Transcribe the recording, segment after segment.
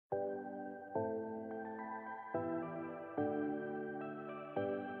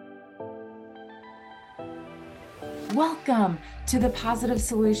Welcome to the Positive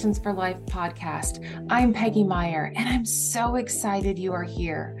Solutions for Life podcast. I'm Peggy Meyer, and I'm so excited you are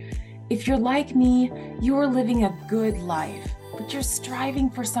here. If you're like me, you are living a good life, but you're striving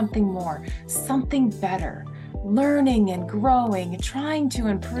for something more, something better, learning and growing, trying to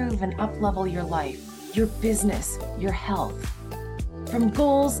improve and up-level your life, your business, your health. From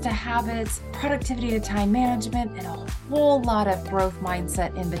goals to habits, productivity to time management, and a whole lot of growth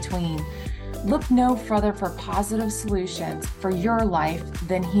mindset in between. Look no further for positive solutions for your life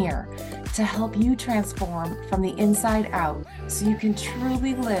than here to help you transform from the inside out so you can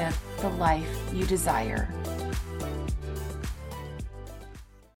truly live the life you desire.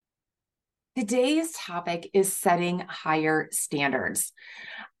 Today's topic is setting higher standards.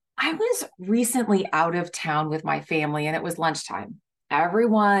 I was recently out of town with my family and it was lunchtime.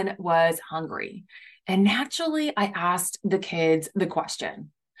 Everyone was hungry. And naturally, I asked the kids the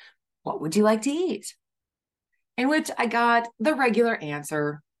question, what would you like to eat? In which I got the regular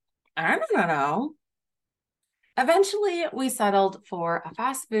answer, I don't know. Eventually, we settled for a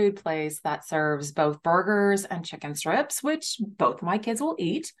fast food place that serves both burgers and chicken strips, which both my kids will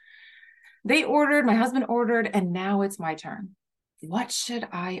eat. They ordered, my husband ordered, and now it's my turn. What should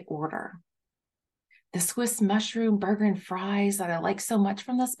I order? The Swiss mushroom burger and fries that I like so much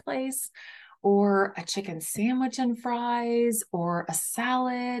from this place, or a chicken sandwich and fries, or a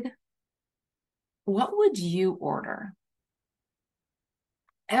salad? What would you order?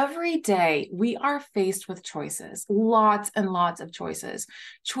 Every day we are faced with choices, lots and lots of choices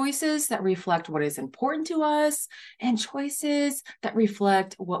that reflect what is important to us and choices that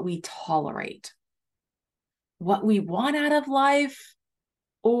reflect what we tolerate, what we want out of life,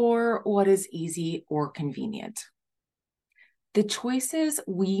 or what is easy or convenient. The choices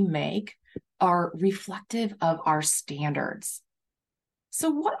we make are reflective of our standards.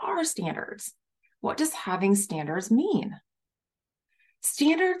 So what are standards? What does having standards mean?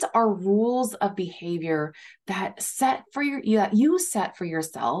 Standards are rules of behavior that you set for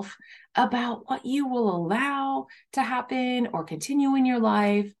yourself about what you will allow to happen or continue in your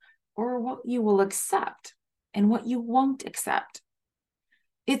life, or what you will accept and what you won't accept.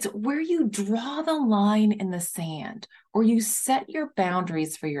 It's where you draw the line in the sand, or you set your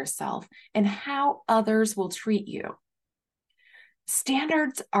boundaries for yourself and how others will treat you.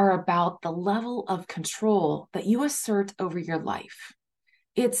 Standards are about the level of control that you assert over your life.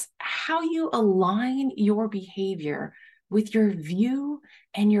 It's how you align your behavior with your view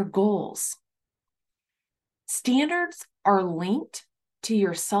and your goals. Standards are linked to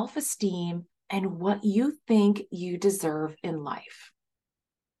your self-esteem and what you think you deserve in life.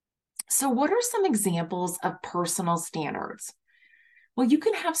 So, what are some examples of personal standards? Well, you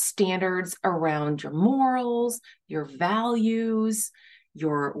can have standards around your morals, your values,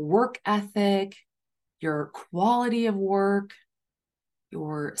 your work ethic, your quality of work,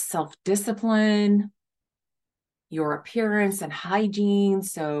 your self-discipline, your appearance and hygiene.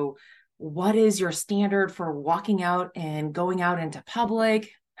 So what is your standard for walking out and going out into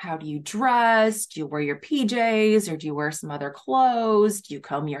public? How do you dress? Do you wear your PJs or do you wear some other clothes? Do you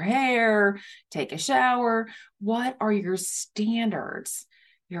comb your hair, take a shower? What are your standards,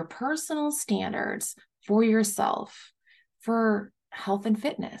 your personal standards for yourself, for health and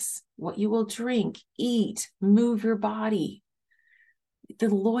fitness, what you will drink, eat, move your body, the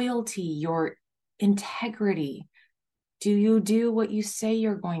loyalty, your integrity? Do you do what you say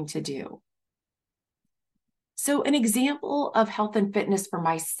you're going to do? So an example of health and fitness for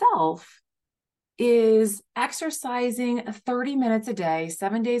myself is exercising 30 minutes a day,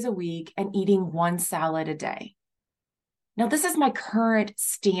 7 days a week, and eating one salad a day. Now, this is my current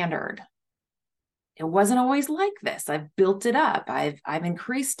standard. It wasn't always like this. I've built it up. I've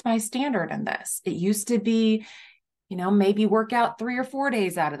increased my standard in this. It used to be, maybe work out 3 or 4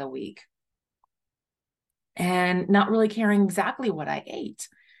 days out of the week and not really caring exactly what I ate.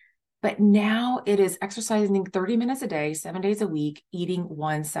 But now it is exercising 30 minutes a day, 7 days a week, eating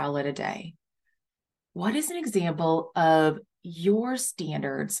one salad a day. What is an example of your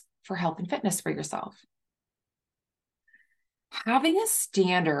standards for health and fitness for yourself? Having a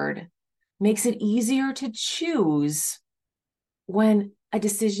standard makes it easier to choose when a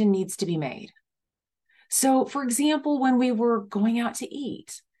decision needs to be made. So, for example, when we were going out to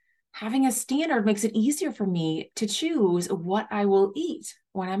eat, having a standard makes it easier for me to choose what I will eat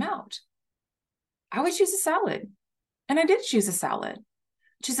when I'm out. I would choose a salad, and I did choose a salad.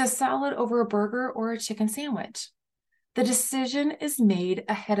 Choose a salad over a burger or a chicken sandwich. The decision is made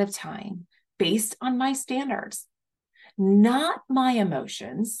ahead of time based on my standards, not my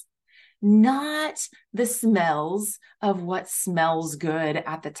emotions, not the smells of what smells good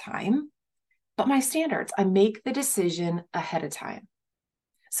at the time. but my standards, I make the decision ahead of time.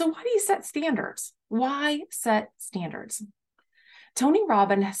 So why do you set standards? Why set standards? Tony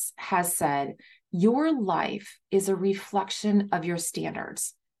Robbins has said, your life is a reflection of your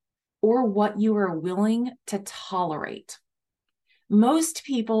standards or what you are willing to tolerate. Most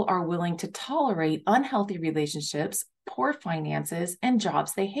people are willing to tolerate unhealthy relationships, poor finances, and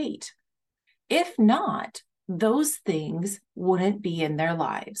jobs they hate. If not, those things wouldn't be in their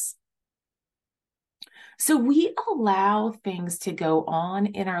lives. So we allow things to go on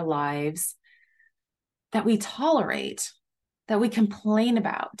in our lives that we tolerate, that we complain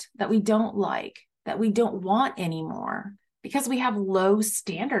about, that we don't like, that we don't want anymore because we have low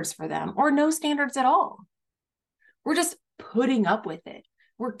standards for them or no standards at all. We're just putting up with it.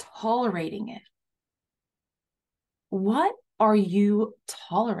 We're tolerating it. What are you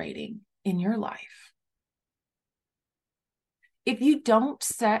tolerating in your life? If you don't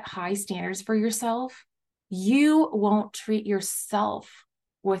set high standards for yourself, you won't treat yourself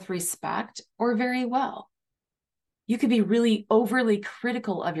with respect or very well. You could be really overly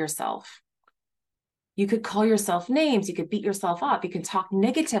critical of yourself. You could call yourself names. You could beat yourself up. You can talk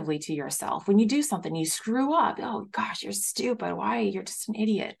negatively to yourself. When you do something, you screw up. Oh gosh, you're stupid. Why? You're just an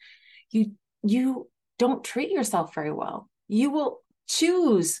idiot. You don't treat yourself very well. You will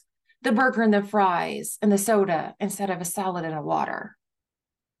choose the burger and the fries and the soda instead of a salad and a water.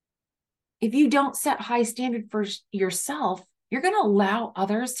 If you don't set high standard for yourself, you're going to allow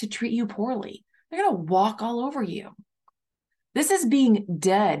others to treat you poorly. They're going to walk all over you. This is being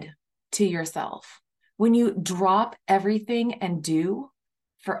dead to yourself when you drop everything and do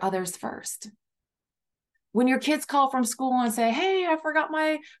for others first. When your kids call from school and say, hey, I forgot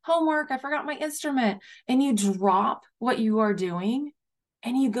my homework, I forgot my instrument, and you drop what you are doing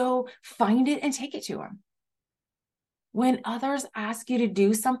and you go find it and take it to them. When others ask you to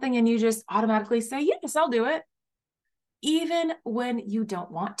do something and you just automatically say, yes, I'll do it, even when you don't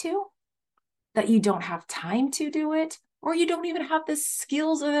want to, that you don't have time to do it, or you don't even have the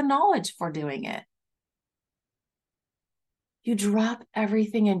skills or the knowledge for doing it. You drop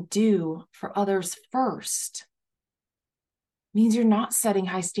everything and do for others first. Means you're not setting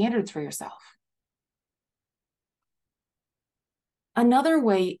high standards for yourself. Another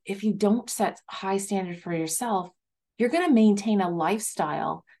way, if you don't set high standards for yourself, you're going to maintain a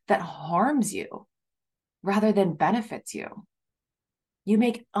lifestyle that harms you rather than benefits you. You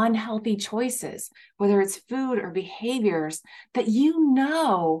make unhealthy choices, whether it's food or behaviors that you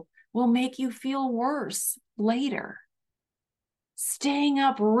know will make you feel worse later. Staying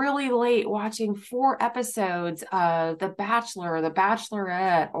up really late watching 4 episodes of The Bachelor or The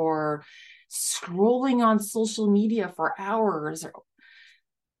Bachelorette, or scrolling on social media for hours,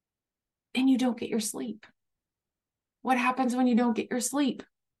 and you don't get your sleep. What happens when you don't get your sleep?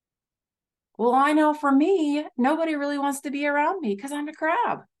 Well, I know for me, nobody really wants to be around me because I'm a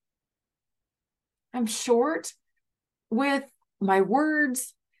crab. I'm short with my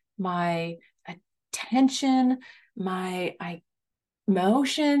words, my attention, my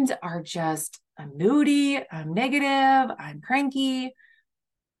emotions are just, I'm moody, I'm negative, I'm cranky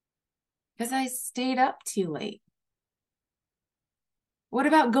because I stayed up too late. What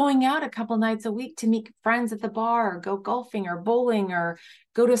about going out a couple nights a week to meet friends at the bar, or go golfing or bowling, or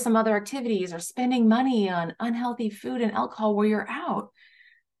go to some other activities, or spending money on unhealthy food and alcohol while you're out?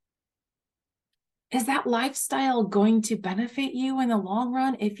 Is that lifestyle going to benefit you in the long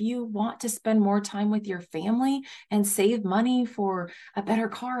run if you want to spend more time with your family and save money for a better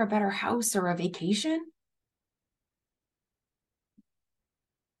car, a better house, or a vacation?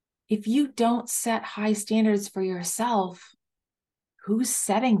 If you don't set high standards for yourself, who's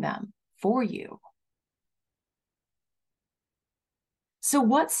setting them for you? So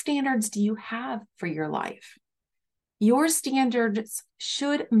what standards do you have for your life? Your standards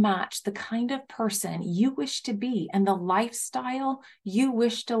should match the kind of person you wish to be and the lifestyle you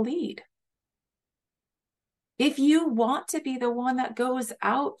wish to lead. If you want to be the one that goes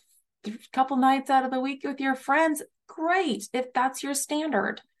out a couple nights out of the week with your friends, great, if that's your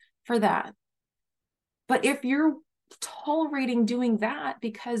standard for that. But if you're tolerating doing that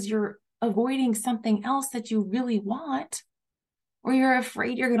because you're avoiding something else that you really want, or you're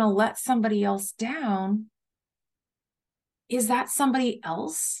afraid you're going to let somebody else down, is that somebody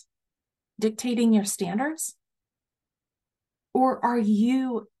else dictating your standards? Or are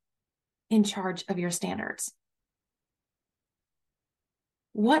you in charge of your standards?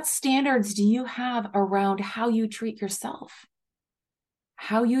 What standards do you have around how you treat yourself,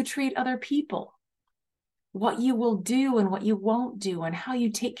 how you treat other people, what you will do and what you won't do, and how you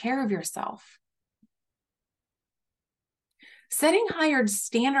take care of yourself? Setting higher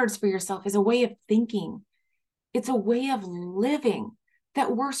standards for yourself is a way of thinking. It's a way of living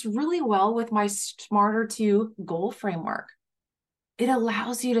that works really well with my Smarter 2 goal framework. It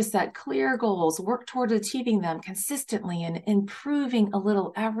allows you to set clear goals, work toward achieving them consistently, and improving a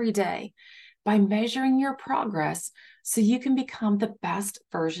little every day by measuring your progress so you can become the best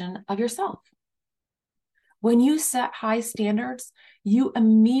version of yourself. When you set high standards, you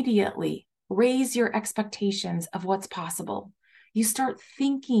immediately raise your expectations of what's possible. You start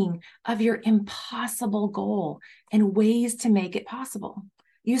thinking of your impossible goal and ways to make it possible.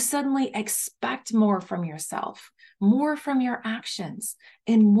 You suddenly expect more from yourself, more from your actions,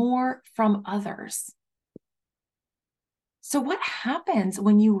 and more from others. So what happens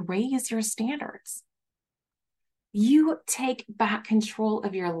when you raise your standards? You take back control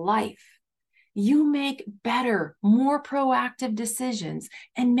of your life. You make better, more proactive decisions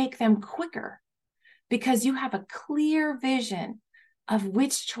and make them quicker because you have a clear vision of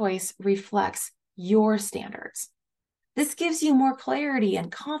which choice reflects your standards. This gives you more clarity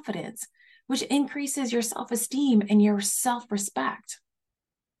and confidence, which increases your self-esteem and your self-respect.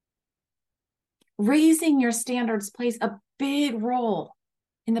 Raising your standards plays a big role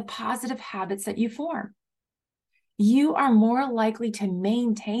in the positive habits that you form. You are more likely to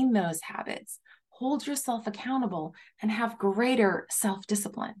maintain those habits, hold yourself accountable, and have greater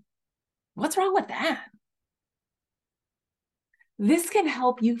self-discipline. What's wrong with that? This can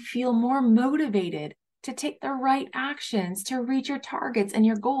help you feel more motivated to take the right actions to reach your targets and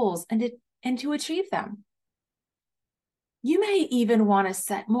your goals and to achieve them. You may even want to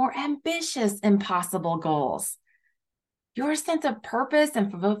set more ambitious, impossible goals. Your sense of purpose and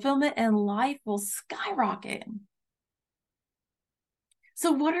fulfillment in life will skyrocket.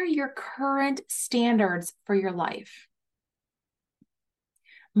 So, what are your current standards for your life?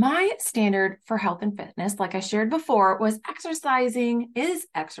 My standard for health and fitness, like I shared before, is exercising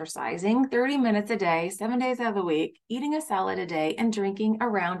 30 minutes a day, 7 days out of the week, eating a salad a day, and drinking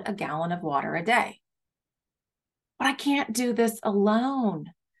around a gallon of water a day. But I can't do this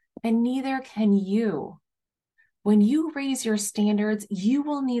alone, and neither can you. When you raise your standards, you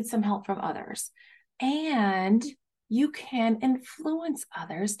will need some help from others, and you can influence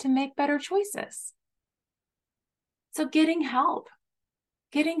others to make better choices. So getting help.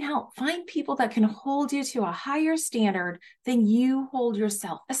 Find people that can hold you to a higher standard than you hold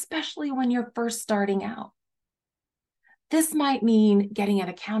yourself, especially when you're first starting out. This might mean getting an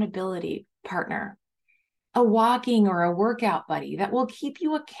accountability partner, a walking or a workout buddy that will keep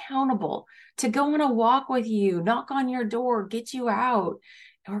you accountable to go on a walk with you, knock on your door, get you out,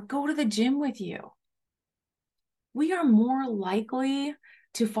 or go to the gym with you. We are more likely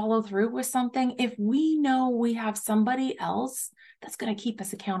to follow through with something if we know we have somebody else that's going to keep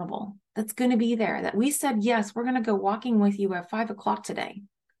us accountable, that's going to be there, that we said, yes, we're going to go walking with you at 5 o'clock today.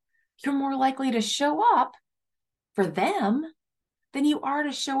 You're more likely to show up for them than you are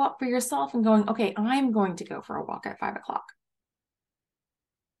to show up for yourself and going, okay, I'm going to go for a walk at 5 o'clock.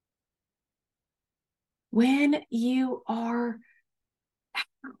 When you are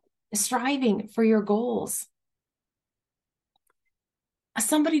striving for your goals,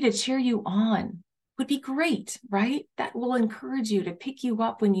 somebody to cheer you on would be great, right? That will encourage you to pick you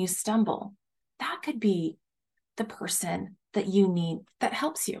up when you stumble. That could be the person that you need that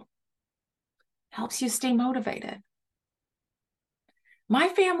helps you stay motivated. My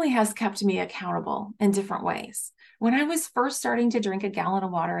family has kept me accountable in different ways. When I was first starting to drink a gallon of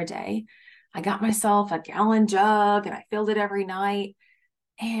water a day, I got myself a gallon jug and I filled it every night.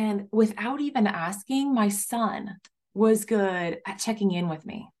 And without even asking, my son was good at checking in with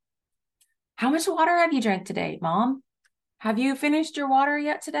me. How much water have you drank today, Mom? Have you finished your water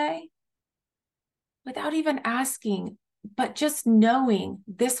yet today? Without even asking, but just knowing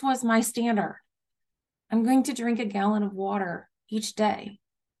this was my standard. I'm going to drink a gallon of water each day.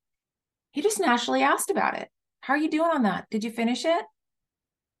 He just naturally asked about it. How are you doing on that? Did you finish it?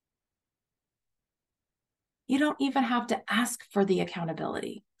 You don't even have to ask for the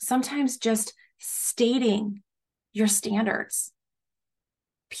accountability. Sometimes just stating your standards,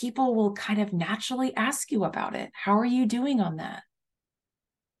 people will kind of naturally ask you about it. How are you doing on that?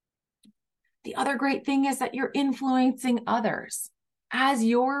 The other great thing is that you're influencing others. As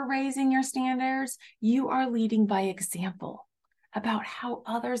you're raising your standards, you are leading by example about how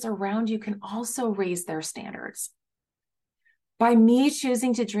others around you can also raise their standards. By me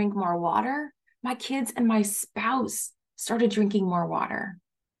choosing to drink more water, my kids and my spouse started drinking more water.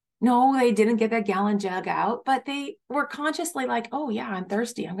 No, they didn't get that gallon jug out, but they were consciously like, oh yeah, I'm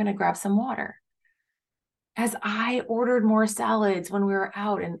thirsty. I'm going to grab some water. as I ordered more salads when we were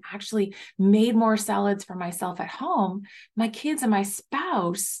out and actually made more salads for myself at home, my kids and my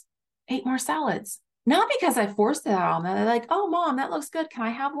spouse ate more salads. Not because I forced it on them. They're like, oh, Mom, that looks good. Can I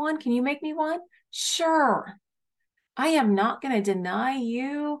have one? Can you make me one? Sure. I am not going to deny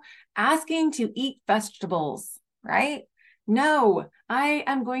you asking to eat vegetables, right? No, I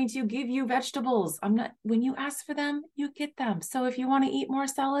am going to give you vegetables. When you ask for them, you get them. So if you want to eat more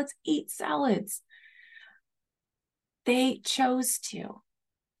salads, eat salads. They chose to.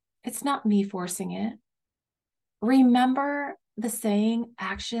 It's not me forcing it. Remember the saying,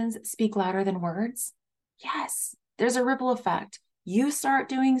 actions speak louder than words? Yes, there's a ripple effect. You start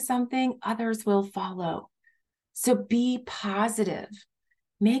doing something, others will follow. So be positive.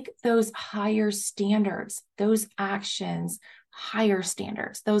 Make those higher standards, those actions, higher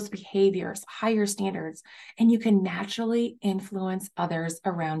standards, those behaviors, higher standards, and you can naturally influence others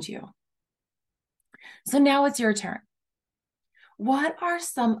around you. So now it's your turn. What are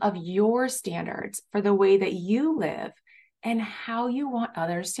some of your standards for the way that you live and how you want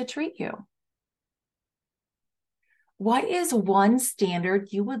others to treat you? What is one standard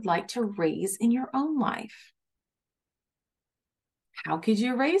you would like to raise in your own life? How could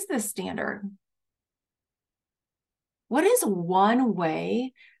you raise this standard? What is one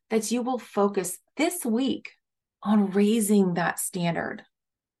way that you will focus this week on raising that standard?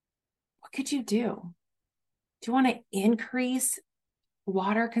 What could you do? Do you want to increase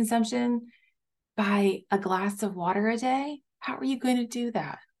water consumption by a glass of water a day? How are you going to do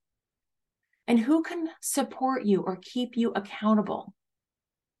that? And who can support you or keep you accountable?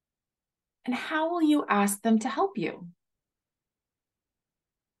 And how will you ask them to help you?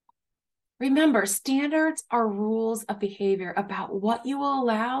 Remember, standards are rules of behavior about what you will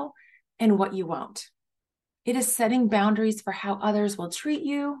allow and what you won't. It is setting boundaries for how others will treat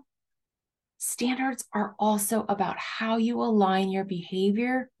you. Standards are also about how you align your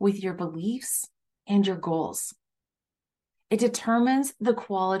behavior with your beliefs and your goals. It determines the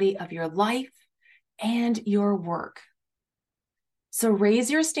quality of your life and your work. So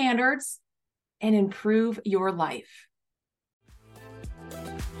raise your standards and improve your life.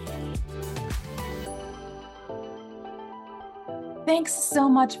 Thanks so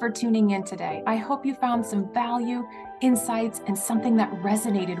much for tuning in today. I hope you found some value, insights, and something that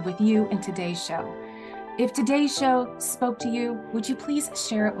resonated with you in today's show. If today's show spoke to you, would you please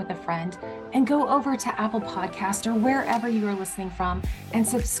share it with a friend and go over to Apple Podcast or wherever you are listening from and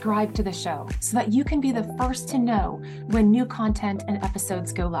subscribe to the show so that you can be the first to know when new content and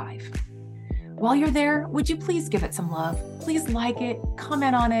episodes go live. While you're there, would you please give it some love? Please like it,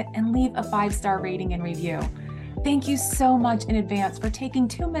 comment on it, and leave a 5-star rating and review. Thank you so much in advance for taking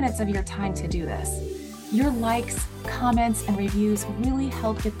 2 minutes of your time to do this. Your likes, comments, and reviews really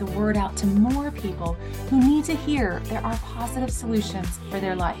help get the word out to more people who need to hear there are positive solutions for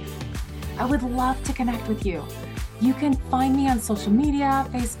their life. I would love to connect with you. You can find me on social media,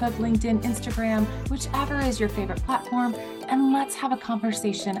 Facebook, LinkedIn, Instagram, whichever is your favorite platform, and let's have a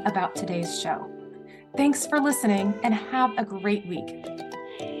conversation about today's show. Thanks for listening and have a great week.